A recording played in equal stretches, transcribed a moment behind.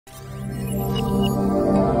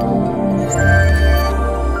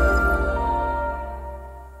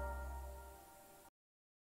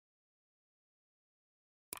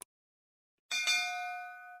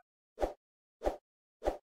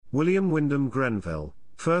William Wyndham Grenville,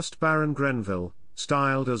 1st Baron Grenville,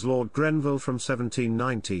 styled as Lord Grenville from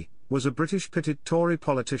 1790, was a British Pittite Tory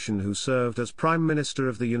politician who served as Prime Minister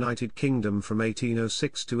of the United Kingdom from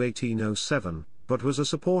 1806 to 1807, but was a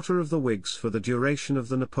supporter of the Whigs for the duration of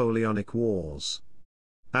the Napoleonic Wars.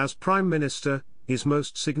 As Prime Minister, his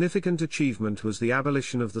most significant achievement was the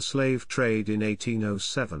abolition of the slave trade in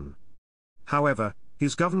 1807. However,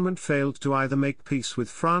 his government failed to either make peace with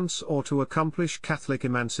France or to accomplish Catholic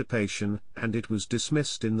emancipation, and it was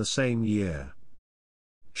dismissed in the same year.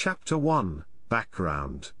 Chapter 1,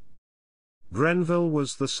 Background. Grenville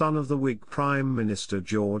was the son of the Whig Prime Minister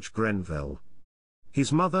George Grenville.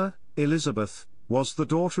 His mother, Elizabeth, was the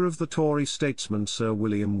daughter of the Tory statesman Sir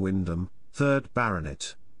William Wyndham, 3rd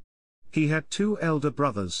Baronet. He had two elder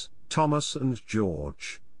brothers, Thomas and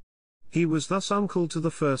George. He was thus uncle to the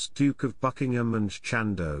 1st Duke of Buckingham and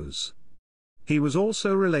Chandos. He was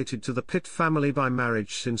also related to the Pitt family by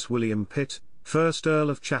marriage, since William Pitt, 1st Earl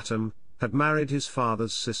of Chatham, had married his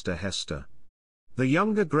father's sister Hester. The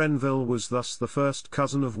younger Grenville was thus the first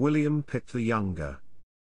cousin of William Pitt the Younger.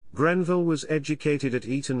 Grenville was educated at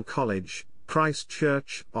Eton College, Christ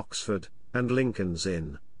Church, Oxford, and Lincoln's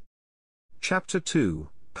Inn. Chapter 2,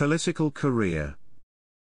 Political Career.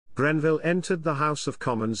 Grenville entered the House of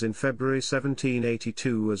Commons in February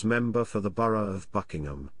 1782 as member for the borough of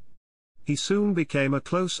Buckingham. He soon became a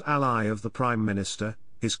close ally of the Prime Minister,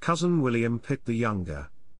 his cousin William Pitt the Younger.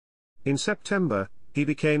 In September, he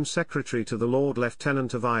became secretary to the Lord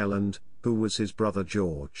Lieutenant of Ireland, who was his brother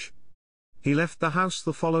George. He left the House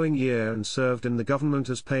the following year and served in the government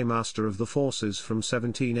as paymaster of the forces from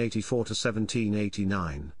 1784 to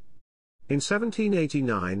 1789. In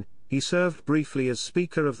 1789, he served briefly as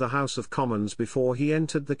Speaker of the House of Commons before he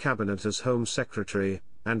entered the cabinet as Home Secretary,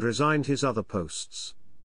 and resigned his other posts.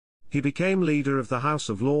 He became leader of the House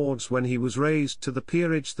of Lords when he was raised to the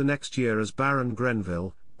peerage the next year as Baron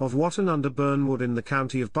Grenville, of Wotton under Burnwood in the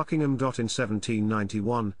county of Buckingham. In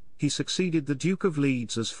 1791, he succeeded the Duke of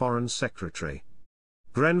Leeds as Foreign Secretary.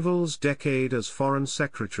 Grenville's decade as Foreign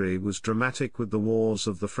Secretary was dramatic with the wars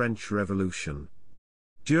of the French Revolution.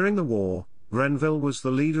 During the war, Grenville was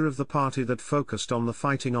the leader of the party that focused on the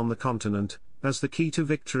fighting on the continent, as the key to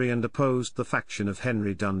victory, and opposed the faction of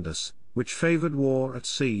Henry Dundas, which favoured war at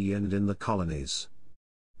sea and in the colonies.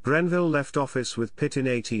 Grenville left office with Pitt in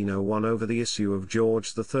 1801 over the issue of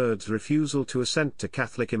George III's refusal to assent to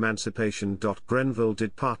Catholic emancipation. Grenville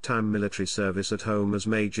did part-time military service at home as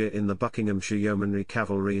Major in the Buckinghamshire Yeomanry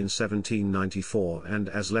Cavalry in 1794 and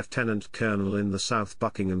as Lieutenant Colonel in the South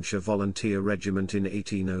Buckinghamshire Volunteer Regiment in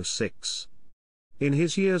 1806. In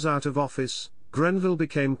his years out of office, Grenville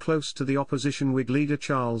became close to the opposition Whig leader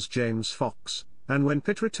Charles James Fox, and when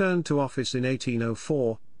Pitt returned to office in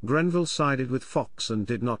 1804, Grenville sided with Fox and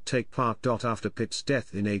did not take part. After Pitt's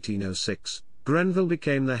death in 1806, Grenville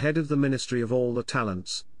became the head of the Ministry of All the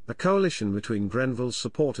Talents, a coalition between Grenville's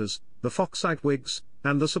supporters, the Foxite Whigs,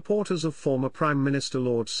 and the supporters of former Prime Minister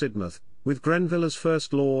Lord Sidmouth, with Grenville as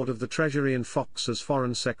First Lord of the Treasury and Fox as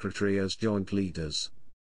Foreign Secretary as joint leaders.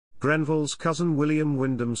 Grenville's cousin William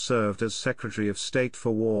Wyndham served as Secretary of State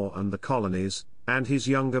for War and the Colonies, and his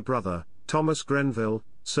younger brother, Thomas Grenville,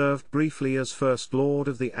 served briefly as First Lord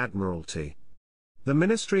of the Admiralty. The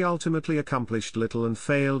ministry ultimately accomplished little and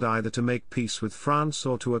failed either to make peace with France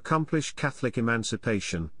or to accomplish Catholic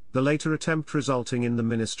emancipation, the later attempt resulting in the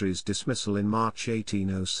ministry's dismissal in March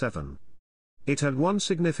 1807. It had one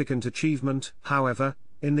significant achievement, however,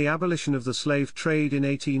 in the abolition of the slave trade in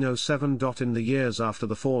 1807. In the years after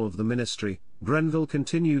the fall of the ministry, Grenville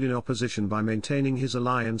continued in opposition by maintaining his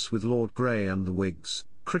alliance with Lord Grey and the Whigs,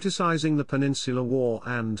 criticising the Peninsular War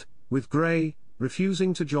and, with Grey,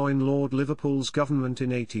 refusing to join Lord Liverpool's government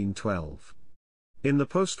in 1812. In the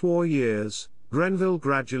post-war years, Grenville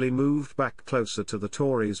gradually moved back closer to the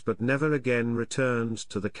Tories but never again returned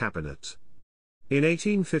to the cabinet. In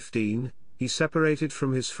 1815, he separated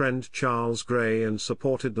from his friend Charles Grey and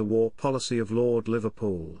supported the war policy of Lord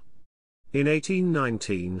Liverpool. In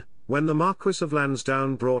 1819, when the Marquis of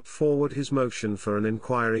Lansdowne brought forward his motion for an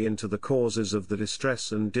inquiry into the causes of the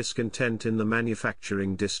distress and discontent in the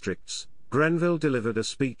manufacturing districts, Grenville delivered a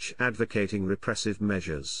speech advocating repressive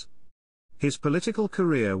measures. His political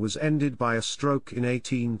career was ended by a stroke in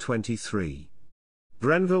 1823.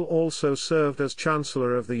 Grenville also served as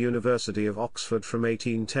Chancellor of the University of Oxford from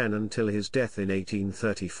 1810 until his death in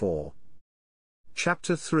 1834.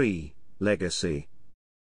 Chapter 3, Legacy.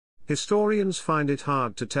 Historians find it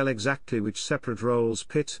hard to tell exactly which separate roles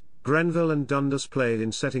Pitt, Grenville and Dundas played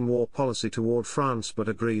in setting war policy toward France, but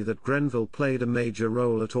agree that Grenville played a major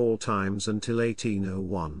role at all times until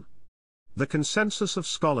 1801. The consensus of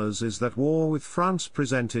scholars is that war with France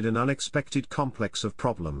presented an unexpected complex of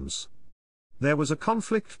problems. There was a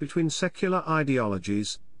conflict between secular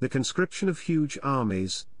ideologies, the conscription of huge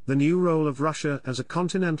armies, the new role of Russia as a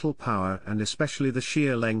continental power, and especially the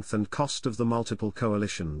sheer length and cost of the multiple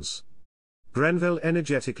coalitions. Grenville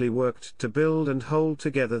energetically worked to build and hold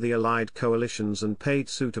together the Allied coalitions and paid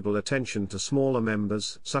suitable attention to smaller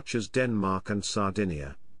members such as Denmark and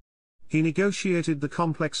Sardinia. He negotiated the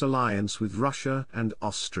complex alliance with Russia and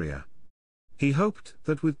Austria. He hoped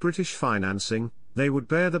that with British financing, they would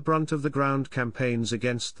bear the brunt of the ground campaigns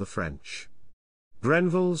against the French.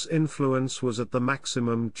 Grenville's influence was at the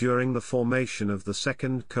maximum during the formation of the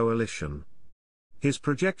Second Coalition. His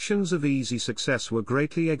projections of easy success were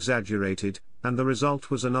greatly exaggerated, and the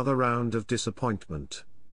result was another round of disappointment.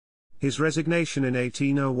 His resignation in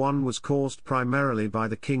 1801 was caused primarily by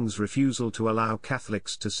the king's refusal to allow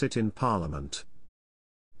Catholics to sit in Parliament.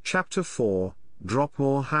 Chapter 4,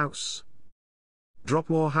 Dropmore House.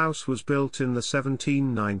 Dropmore House was built in the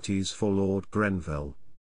 1790s for Lord Grenville.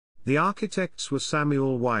 The architects were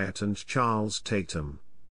Samuel Wyatt and Charles Tatum.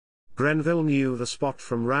 Grenville knew the spot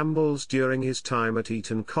from rambles during his time at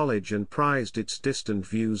Eton College and prized its distant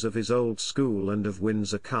views of his old school and of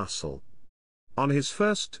Windsor Castle. On his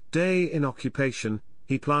first day in occupation,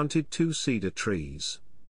 he planted 2 cedar trees.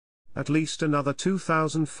 At least another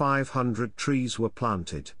 2,500 trees were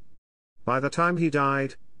planted. By the time he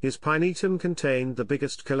died, his pinetum contained the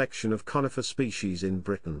biggest collection of conifer species in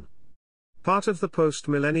Britain. Part of the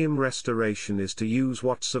post-millennium restoration is to use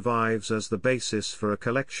what survives as the basis for a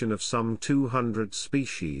collection of some 200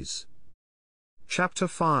 species. Chapter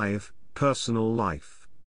 5, Personal Life.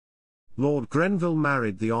 Lord Grenville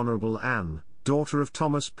married the Honourable Anne, daughter of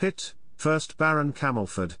Thomas Pitt, 1st Baron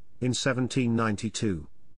Camelford, in 1792.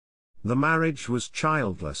 The marriage was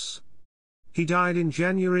childless. He died in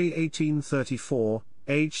January 1834,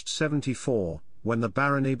 aged 74, when the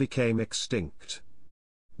barony became extinct.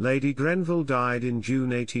 Lady Grenville died in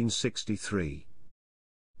June 1863.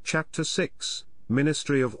 Chapter 6,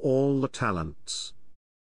 Ministry of All the Talents.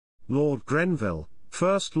 Lord Grenville,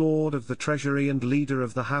 First Lord of the Treasury and Leader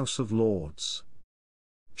of the House of Lords.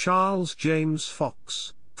 Charles James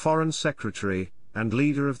Fox, Foreign Secretary, and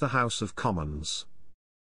Leader of the House of Commons.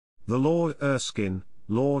 The Lord Erskine,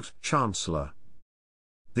 Lord Chancellor.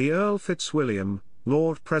 The Earl Fitzwilliam,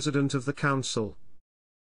 Lord President of the Council.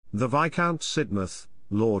 The Viscount Sidmouth,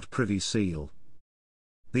 Lord Privy Seal.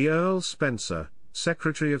 The Earl Spencer,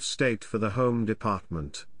 Secretary of State for the Home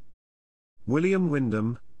Department. William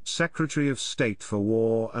Wyndham, Secretary of State for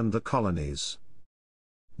War and the Colonies.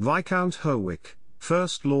 Viscount Howick,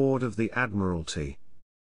 First Lord of the Admiralty.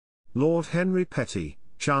 Lord Henry Petty,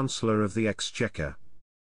 Chancellor of the Exchequer.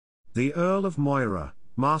 The Earl of Moira,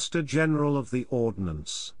 Master General of the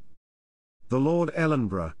Ordnance. The Lord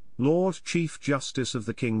Ellenborough, Lord Chief Justice of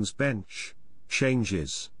the King's Bench.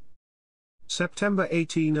 Changes. September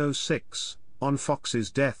 1806, on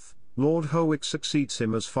Fox's death, Lord Howick succeeds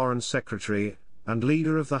him as Foreign Secretary, and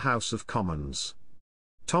Leader of the House of Commons.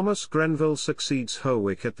 Thomas Grenville succeeds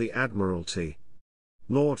Howick at the Admiralty.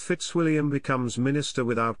 Lord Fitzwilliam becomes Minister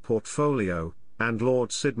without portfolio, and Lord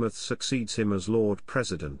Sidmouth succeeds him as Lord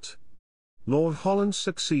President. Lord Holland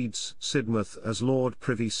succeeds Sidmouth as Lord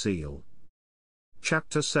Privy Seal.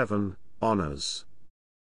 Chapter 7, Honours.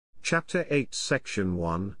 Chapter 8 Section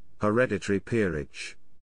 1, Hereditary Peerage.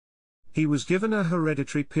 He was given a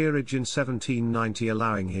hereditary peerage in 1790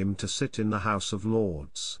 allowing him to sit in the House of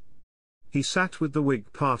Lords. He sat with the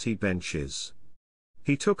Whig party benches.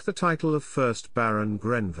 He took the title of First Baron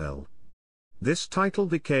Grenville. This title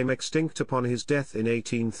became extinct upon his death in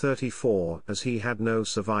 1834 as he had no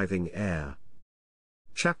surviving heir.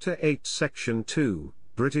 Chapter 8 Section 2,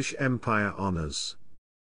 British Empire Honours.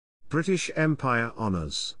 British Empire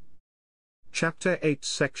Honours. Chapter 8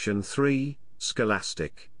 Section 3,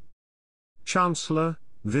 Scholastic. Chancellor,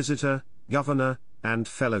 Visitor, Governor, and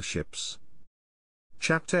Fellowships.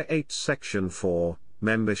 Chapter 8 Section 4,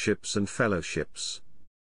 Memberships and Fellowships.